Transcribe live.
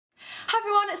Hi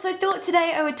everyone, so I thought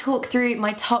today I would talk through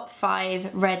my top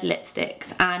 5 red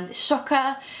lipsticks, and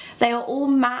shocker, they are all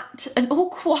matte and all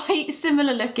quite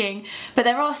similar looking, but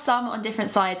there are some on different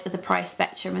sides of the price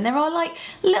spectrum and there are like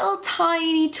little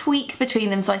tiny tweaks between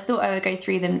them, so I thought I would go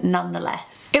through them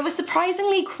nonetheless. It was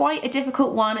surprisingly quite a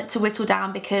difficult one to whittle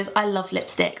down because I love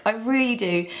lipstick, I really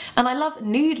do, and I love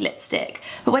nude lipstick,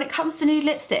 but when it comes to nude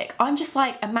lipstick, I'm just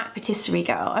like a matte patisserie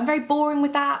girl. I'm very boring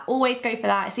with that, always go for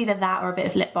that, it's either that or a bit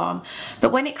of lip balm.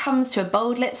 But when it comes to a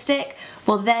bold lipstick,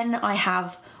 well then I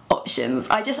have options.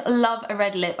 I just love a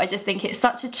red lip. I just think it's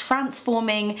such a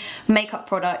transforming makeup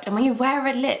product, and when you wear a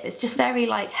red lip, it's just very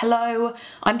like, hello,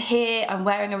 I'm here, I'm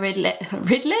wearing a red lip.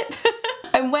 Red lip?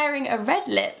 I'm wearing a red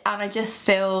lip and I just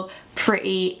feel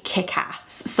pretty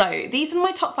kick-ass. So these are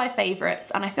my top 5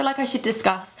 favourites, and I feel like I should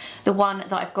discuss the one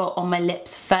that I've got on my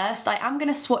lips first. I am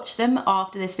going to swatch them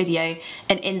after this video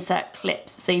and insert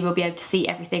clips so you will be able to see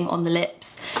everything on the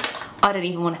lips. I don't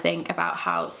even want to think about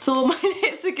how sore my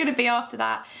lips are going to be after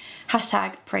that.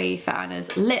 Hashtag pray for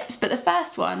Anna's lips. But the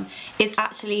first one is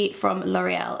actually from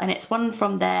L'Oreal, and it's one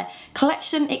from their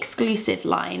collection exclusive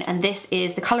line, and this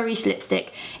is the colour Riche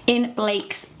lipstick in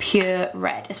Blake's Pure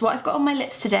Red. It's what I've got on my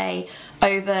lips today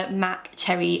over MAC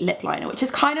Cherry Lip Liner, which is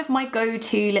kind of my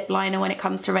go-to lip liner when it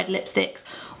comes to red lipsticks.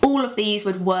 All of these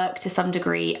would work to some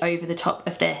degree over the top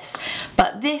of this,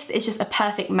 but this is just a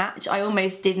perfect match. I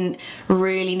almost didn't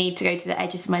really need to go to the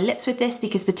edges of my lips with this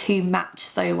because the two match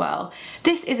so well.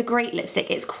 This is a great lipstick.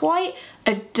 It's quite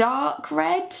a dark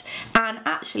red, and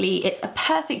actually it's a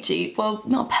perfect dupe, well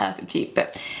not a perfect dupe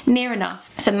but near enough,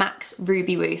 for MAC's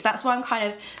Ruby Woo. So that's why I'm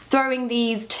kind of throwing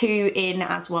these two in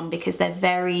as one, because they're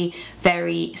very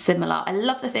similar. I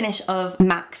love the finish of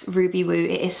MAC's Ruby Woo.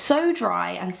 It is so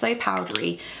dry and so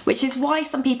powdery, which is why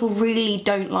some people really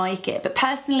don't like it, but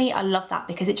personally I love that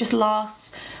because it just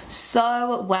lasts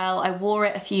so well. I wore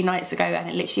it a few nights ago and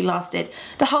it literally lasted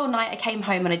the whole night. I came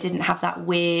home and I didn't have that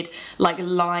weird like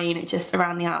line just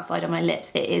around the outside of my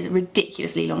lips. It is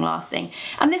ridiculously long lasting,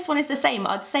 and this one is the same.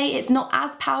 I'd say it's not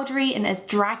as powdery and as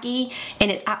draggy in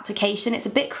its application. It's a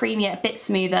bit creamier, a bit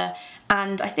smoother,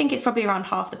 and I think it's probably around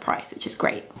half the price, which is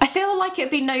great. I feel like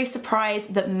it'd be no surprise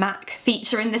that MAC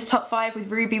feature in this top 5 with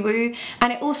Ruby Woo,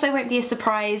 and it also won't be a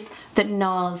surprise that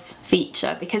NARS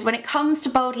feature, because when it comes to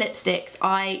bold lipsticks,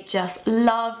 I just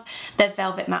love their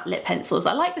velvet matte lip pencils.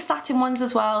 I like the satin ones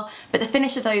as well, but the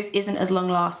finish of those isn't as long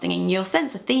lasting, and you'll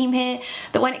sense a theme here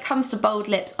that when it comes to bold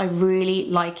lips, I really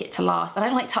like it to last. I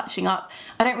don't like touching up,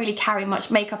 I don't really carry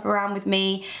much makeup around with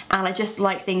me, and I just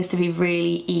like things to be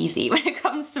really easy when it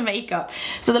comes to makeup.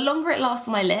 So the longer it lasts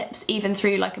on my lips, even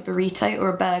through like a burrito or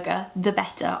a burger, the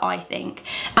better, I think.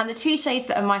 And the two shades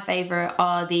that are my favourite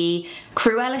are the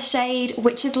Cruella shade,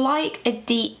 which is like a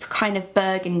deep kind of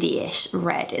burgundy-ish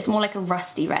red. It's more like a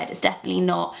rusty red. It's definitely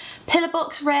not pillar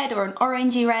box red or an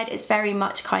orangey red. It's very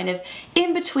much kind of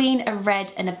in between a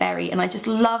red and a berry, and I just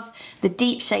love the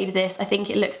deep shade of this. I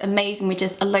think it looks amazing with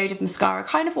just a load of mascara,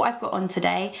 kind of what I've got on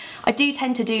today. I do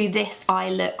tend to do this eye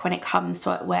look when it comes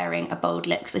to wearing a bold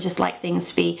lip, because I just like things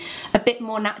to be a bit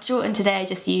more natural, and today I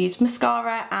just used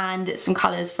mascara and some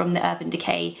colours from the Urban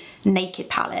Decay Naked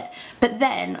palette. But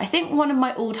then I think one of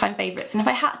my all-time favourites, and if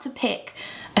I had to pick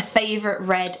a favourite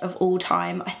red of all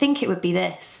time, I think it would be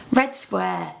this. Red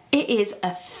Square. It is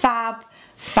a fab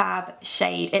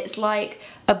shade. It's like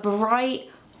a bright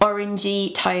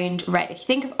orangey toned red. If you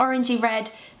think of orangey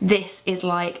red, this is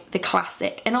like the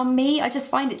classic, and on me I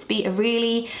just find it to be a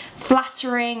really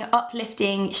flattering,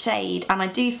 uplifting shade, and I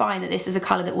do find that this is a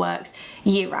colour that works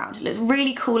year round. It looks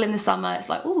really cool in the summer, it's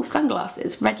like, ooh,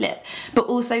 sunglasses, red lip, but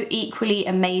also equally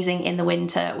amazing in the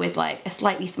winter with like a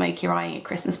slightly smokier eye and a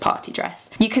Christmas party dress.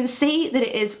 You can see that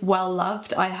it is well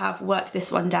loved. I have worked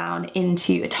this one down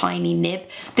into a tiny nib.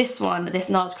 This one, this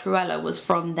NARS Cruella, was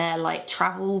from their like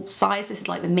travel size. This is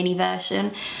like the mini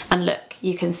version, and look,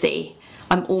 you can see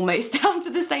I'm almost down to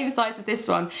the same size of this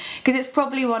one, because it's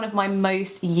probably one of my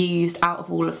most used out of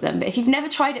all of them. But if you've never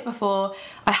tried it before,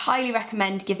 I highly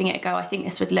recommend giving it a go. I think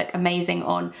this would look amazing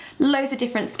on loads of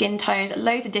different skin tones,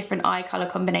 loads of different eye colour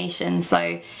combinations,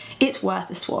 so it's worth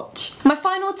a swatch. My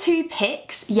final two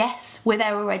picks, yes, we're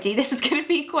there already, this is going to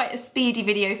be quite a speedy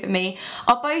video for me,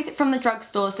 are both from the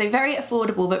drugstore, so very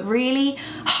affordable but really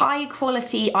high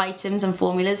quality items and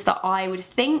formulas that I would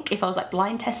think, if I was like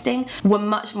blind testing, were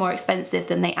much more expensive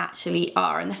than they actually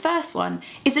are. And the first one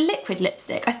is a liquid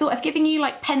lipstick. I thought I've given you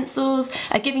like pencils,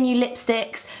 I've given you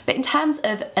lipsticks, but in terms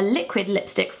of a liquid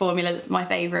lipstick formula that's my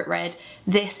favourite red,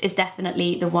 this is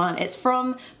definitely the one. It's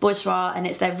from Bourjois and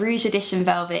it's their Rouge Edition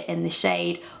Velvet in the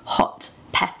shade Hot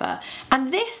Pepper.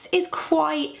 And this is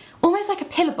quite almost like a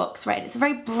pillar box red. It's a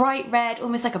very bright red,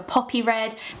 almost like a poppy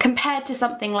red. Compared to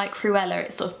something like Cruella,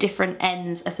 it's sort of different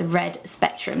ends of the red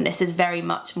spectrum. This is very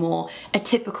much more a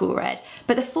typical red,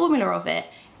 but the formula of it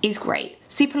is great.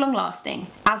 Super long lasting,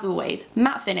 as always.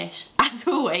 Matte finish, as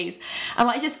always. And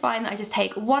I just find that I just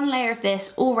take one layer of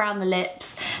this all around the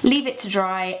lips, leave it to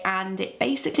dry, and it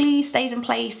basically stays in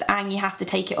place, and you have to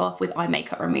take it off with eye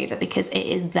makeup remover because it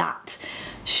is that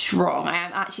strong. I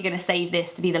am actually going to save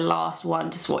this to be the last one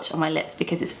to swatch on my lips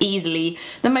because it's easily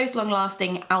the most long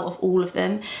lasting out of all of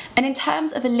them. And in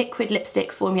terms of a liquid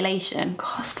lipstick formulation,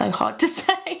 God, it's so hard to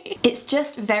say. It's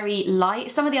just very light.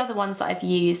 Some of the other ones that I've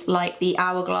used, like the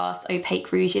Hourglass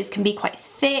opaque rouges, can be quite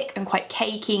thick and quite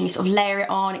cakey, and you sort of layer it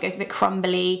on, it goes a bit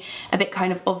crumbly, a bit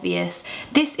kind of obvious.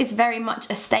 This is very much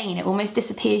a stain. It almost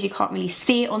disappears, you can't really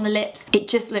see it on the lips. It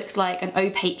just looks like an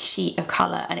opaque sheet of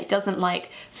colour, and it doesn't like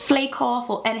flake off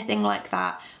or anything like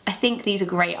that. I think these are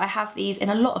great. I have these in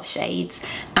a lot of shades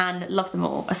and love them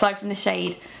all, aside from the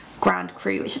shade Grand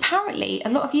Cru, which apparently a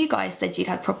lot of you guys said you'd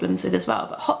had problems with as well,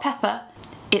 but Hot Pepper,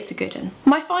 it's a good one.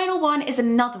 My final one is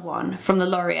another one from the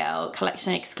L'Oreal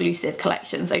collection exclusive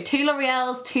collection. So 2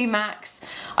 L'Oreals, 2 MACs.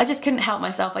 I just couldn't help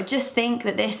myself. I just think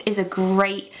that this is a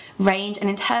great range, and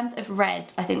in terms of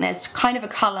reds, I think there's kind of a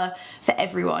colour for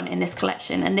everyone in this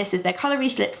collection, and this is their Colour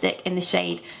Riche lipstick in the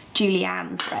shade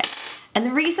Julianne's Red. And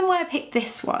the reason why I picked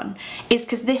this one is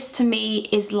because this to me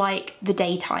is like the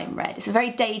daytime red. It's a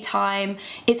very daytime,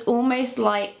 it's almost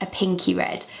like a pinky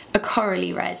red, a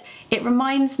corally red. It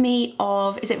reminds me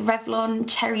of, is it Revlon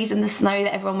Cherries in the Snow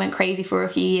that everyone went crazy for a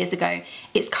few years ago?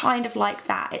 It's kind of like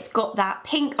that. It's got that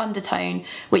pink undertone,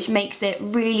 which makes it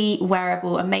really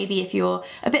wearable, and maybe if you're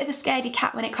a bit of a scaredy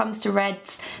cat when it comes to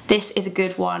reds, this is a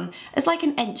good one as like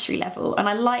an entry level. And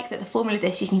I like that the formula of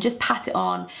this, you can just pat it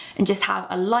on and just have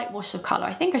a light wash of colour.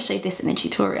 I think I showed this in the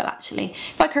tutorial actually.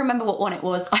 If I can remember what one it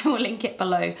was, I will link it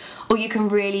below. Or you can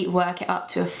really work it up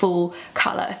to a full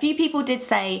colour. A few people did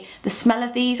say the smell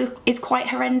of these is quite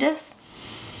horrendous.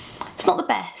 It's not the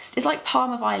best. It's like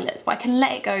Parma Violets, but I can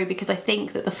let it go because I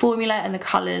think that the formula and the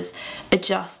colours are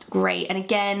just great. And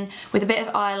again, with a bit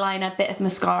of eyeliner, a bit of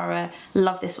mascara,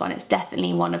 love this one. It's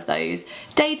definitely one of those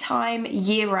daytime,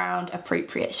 year-round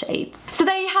appropriate shades. So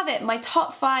there you have it, my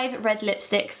top 5 red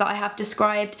lipsticks that I have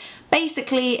described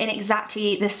basically in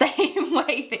exactly the same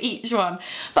way for each one.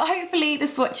 But hopefully the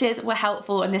swatches were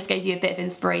helpful and this gave you a bit of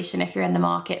inspiration if you're in the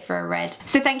market for a red.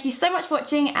 So thank you so much for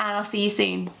watching, and I'll see you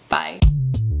soon. Bye.